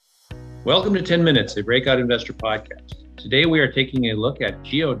Welcome to 10 Minutes, a Breakout Investor podcast. Today we are taking a look at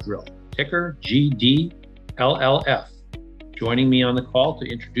Geodrill, ticker GDLLF. Joining me on the call to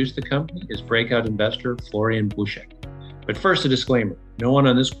introduce the company is Breakout investor Florian Buschek. But first, a disclaimer. No one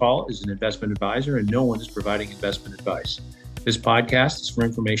on this call is an investment advisor and no one is providing investment advice. This podcast is for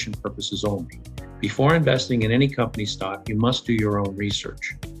information purposes only. Before investing in any company stock, you must do your own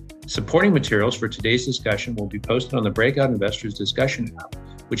research. Supporting materials for today's discussion will be posted on the Breakout Investors discussion app,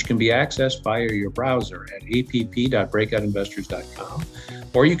 which can be accessed via your browser at app.breakoutinvestors.com,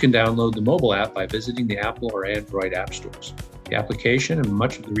 or you can download the mobile app by visiting the Apple or Android app stores. The application and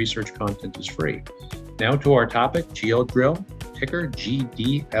much of the research content is free. Now to our topic, Geodrill, ticker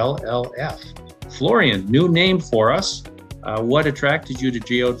GDLLF. Florian, new name for us. What attracted you to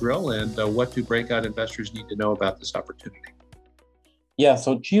Geodrill, and what do breakout investors need to know about this opportunity? Yeah,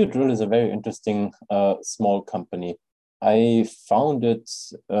 so Geodrill is a very interesting small company. I found it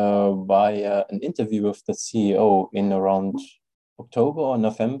via an interview with the CEO in around October or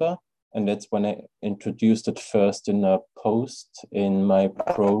November, and that's when I introduced it first in a post in my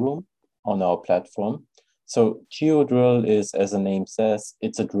Pro Room on our platform. So Geodrill is, as the name says,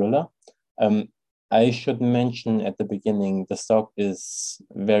 it's a driller. I should mention at the beginning, the stock is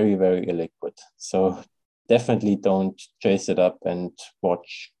very, very illiquid. So definitely don't chase it up and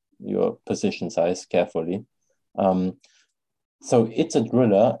watch your position size carefully. So it's a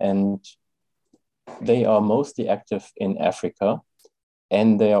driller, and they are mostly active in Africa,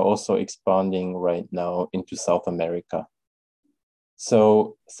 and they are also expanding right now into South America.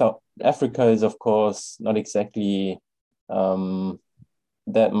 So South Africa is, of course, not exactly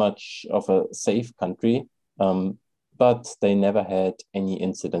that much of a safe country, but they never had any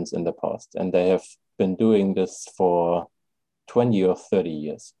incidents in the past, and they have been doing this for 20 or 30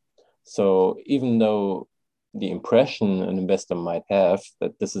 years. So even though the impression an investor might have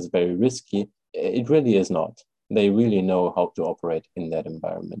that this is very risky, it really is not. They really know how to operate in that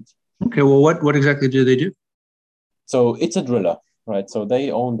environment. Okay, well, what exactly do they do? So it's a driller, right? So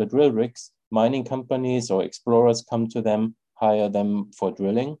they own the drill rigs. Mining companies or explorers come to them, hire them for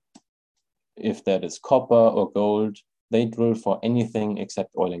drilling. If that is copper or gold, they drill for anything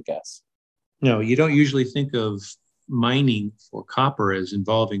except oil and gas. No, you don't usually think of mining for copper as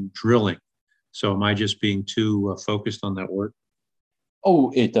involving drilling. So am I just being too focused on that word?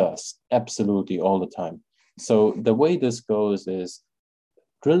 Oh, it does. Absolutely, all the time. So the way this goes is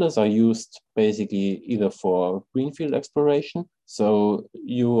drillers are used basically either for greenfield exploration. So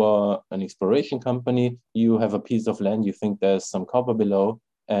you are an exploration company, you have a piece of land, you think there's some copper below,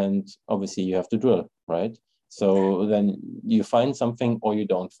 and obviously you have to drill, right? So then you find something or you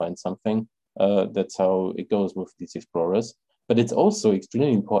don't find something. That's how it goes with these explorers. But it's also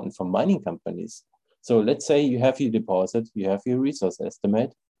extremely important for mining companies. So let's say you have your deposit, you have your resource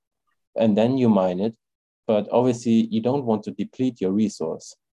estimate, and then you mine it. But obviously, you don't want to deplete your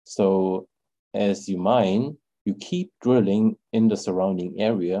resource. So as you mine, you keep drilling in the surrounding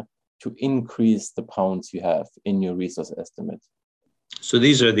area to increase the pounds you have in your resource estimate. So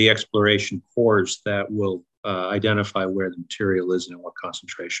these are the exploration cores that will identify where the material is and in what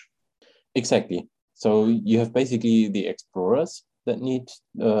concentration. Exactly. So you have basically the explorers that need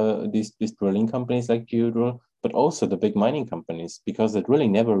these drilling companies like Geodrill, but also the big mining companies, because the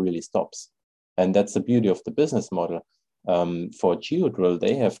drilling never really stops. And that's the beauty of the business model. For Geodrill,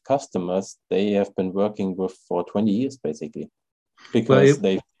 they have customers they have been working with for 20 years, basically, because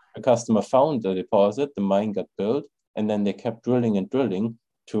a customer found the deposit, the mine got built, and then they kept drilling and drilling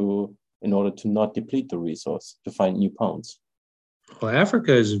in order to not deplete the resource, to find new pounds. Well,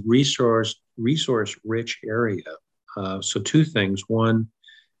 Africa is a resource-rich area. So two things. One,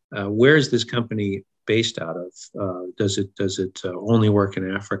 where is this company based out of? Does it only work in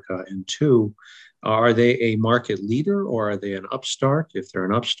Africa? And two, are they a market leader or are they an upstart? If they're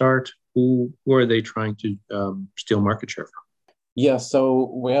an upstart, who are they trying to steal market share from? Yeah,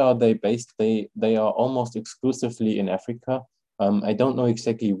 so where are they based? They are almost exclusively in Africa. I don't know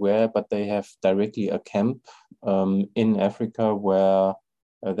exactly where, but they have directly a camp in Africa where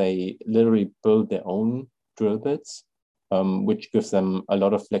they literally build their own drill bits, which gives them a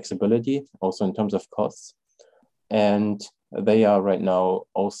lot of flexibility, also in terms of costs. And they are right now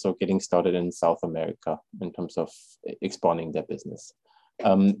also getting started in South America in terms of expanding their business.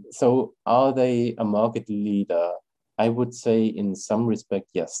 So are they a market leader? I would say in some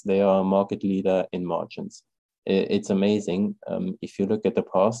respect, yes, they are a market leader in margins. It's amazing. If you look at the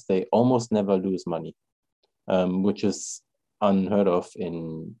past, they almost never lose money, which is unheard of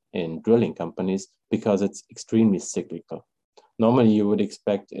in drilling companies because it's extremely cyclical. Normally, you would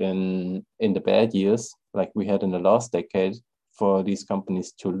expect in the bad years, like we had in the last decade, for these companies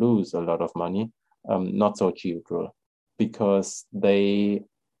to lose a lot of money. Not so Geodrill, because they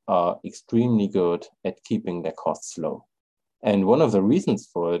are extremely good at keeping their costs low. And one of the reasons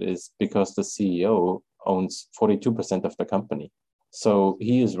for it is because the CEO owns 42% of the company. So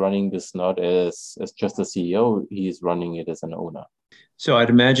he is running this not as just a CEO, he is running it as an owner. So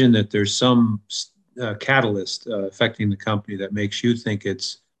I'd imagine that there's some catalyst affecting the company that makes you think it's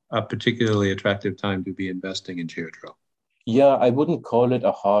a particularly attractive time to be investing in Geodrill. Yeah, I wouldn't call it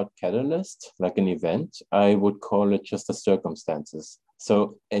a hard catalyst, like an event. I would call it just the circumstances.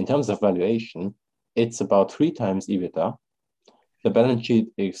 So in terms of valuation, it's about 3 times EBITDA. The balance sheet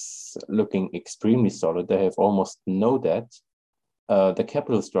is looking extremely solid. They have almost no debt. The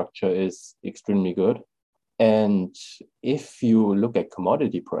capital structure is extremely good. And if you look at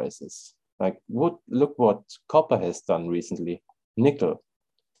commodity prices, look what copper has done recently, nickel,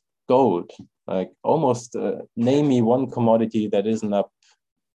 gold, like almost name me one commodity that isn't up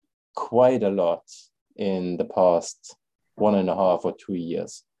quite a lot in the past 1.5 or 2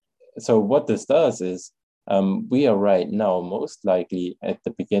 years. So what this does is we are right now most likely at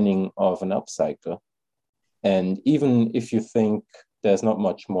the beginning of an upcycle. And even if you think there's not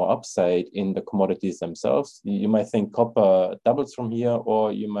much more upside in the commodities themselves, you might think copper doubles from here,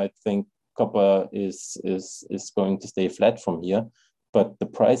 or you might think copper is going to stay flat from here. But the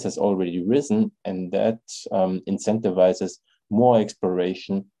price has already risen, and that incentivizes more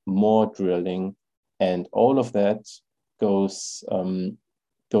exploration, more drilling, and all of that goes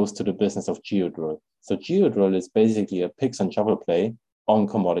to the business of Geodrill. So Geodrill is basically a picks and shovel play on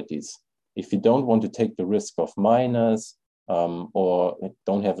commodities. If you don't want to take the risk of miners or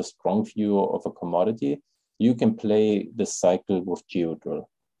don't have a strong view of a commodity, you can play this cycle with Geodrill.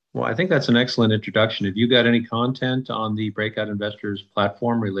 Well, I think that's an excellent introduction. Have you got any content on the Breakout Investors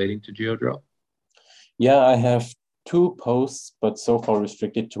platform relating to Geodrill? Yeah, I have 2 posts, but so far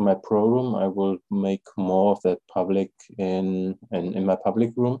restricted to my pro room. I will make more of that public in my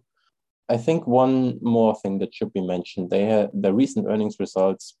public room. I think one more thing that should be mentioned, the recent earnings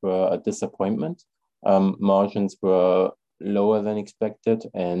results were a disappointment. Margins were lower than expected,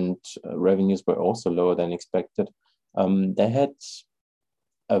 and revenues were also lower than expected. They had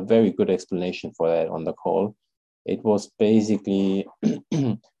a very good explanation for that on the call. It was basically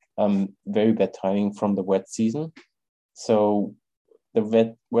very bad timing from the wet season. So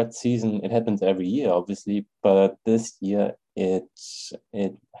the wet season, it happens every year, obviously, but this year it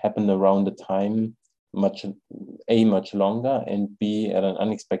happened around the time much longer, and B, at an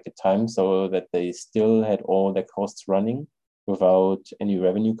unexpected time, so that they still had all their costs running without any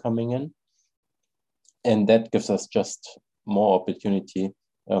revenue coming in. And that gives us just more opportunity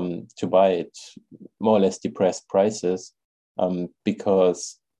to buy it more or less depressed prices,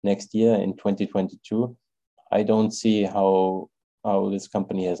 because next year in 2022, I don't see how this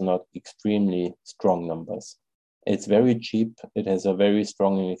company has not extremely strong numbers. It's very cheap. It has a very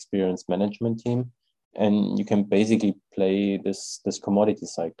strong and experienced management team, and you can basically play this commodity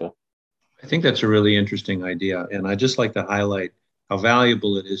cycle. I think that's a really interesting idea, and I just like to highlight how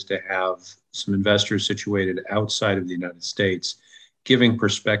valuable it is to have some investors situated outside of the United States, giving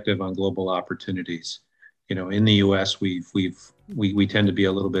perspective on global opportunities. You know, in the U.S., we tend to be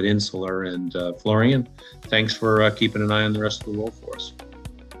a little bit insular. And Florian, thanks for keeping an eye on the rest of the world for us.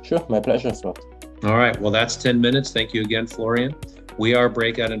 Sure, my pleasure, Scott. All right, well, that's 10 minutes. Thank you again, Florian. We are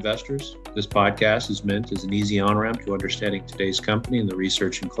Breakout Investors. This podcast is meant as an easy on-ramp to understanding today's company and the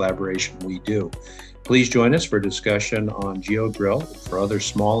research and collaboration we do. Please join us for a discussion on Geodrill and for other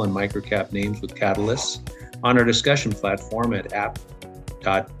small and microcap names with catalysts on our discussion platform at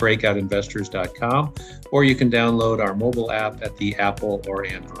app.breakoutinvestors.com, or you can download our mobile app at the Apple or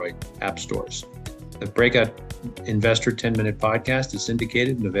Android app stores. The Breakout Investor 10-minute podcast is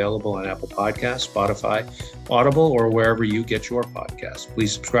syndicated and available on Apple Podcasts, Spotify, Audible, or wherever you get your podcasts.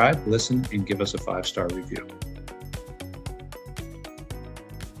 Please subscribe, listen, and give us a 5-star review.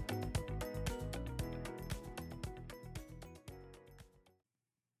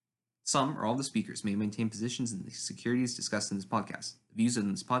 Some or all the speakers may maintain positions in the securities discussed in this podcast. The views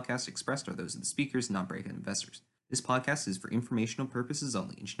in this podcast expressed are those of the speakers, not Breakout Investors. This podcast is for informational purposes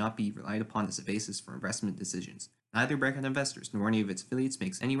only and should not be relied upon as a basis for investment decisions. Neither Breakout Investors nor any of its affiliates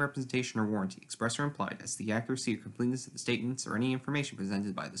makes any representation or warranty, express or implied, as to the accuracy or completeness of the statements or any information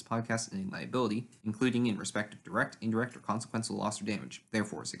presented by this podcast and any liability, including in respect of direct, indirect, or consequential loss or damage,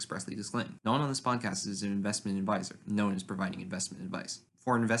 therefore is expressly disclaimed. No one on this podcast is an investment advisor, and no one is providing investment advice.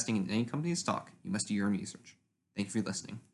 Before investing in any company's stock, you must do your own research. Thank you for listening.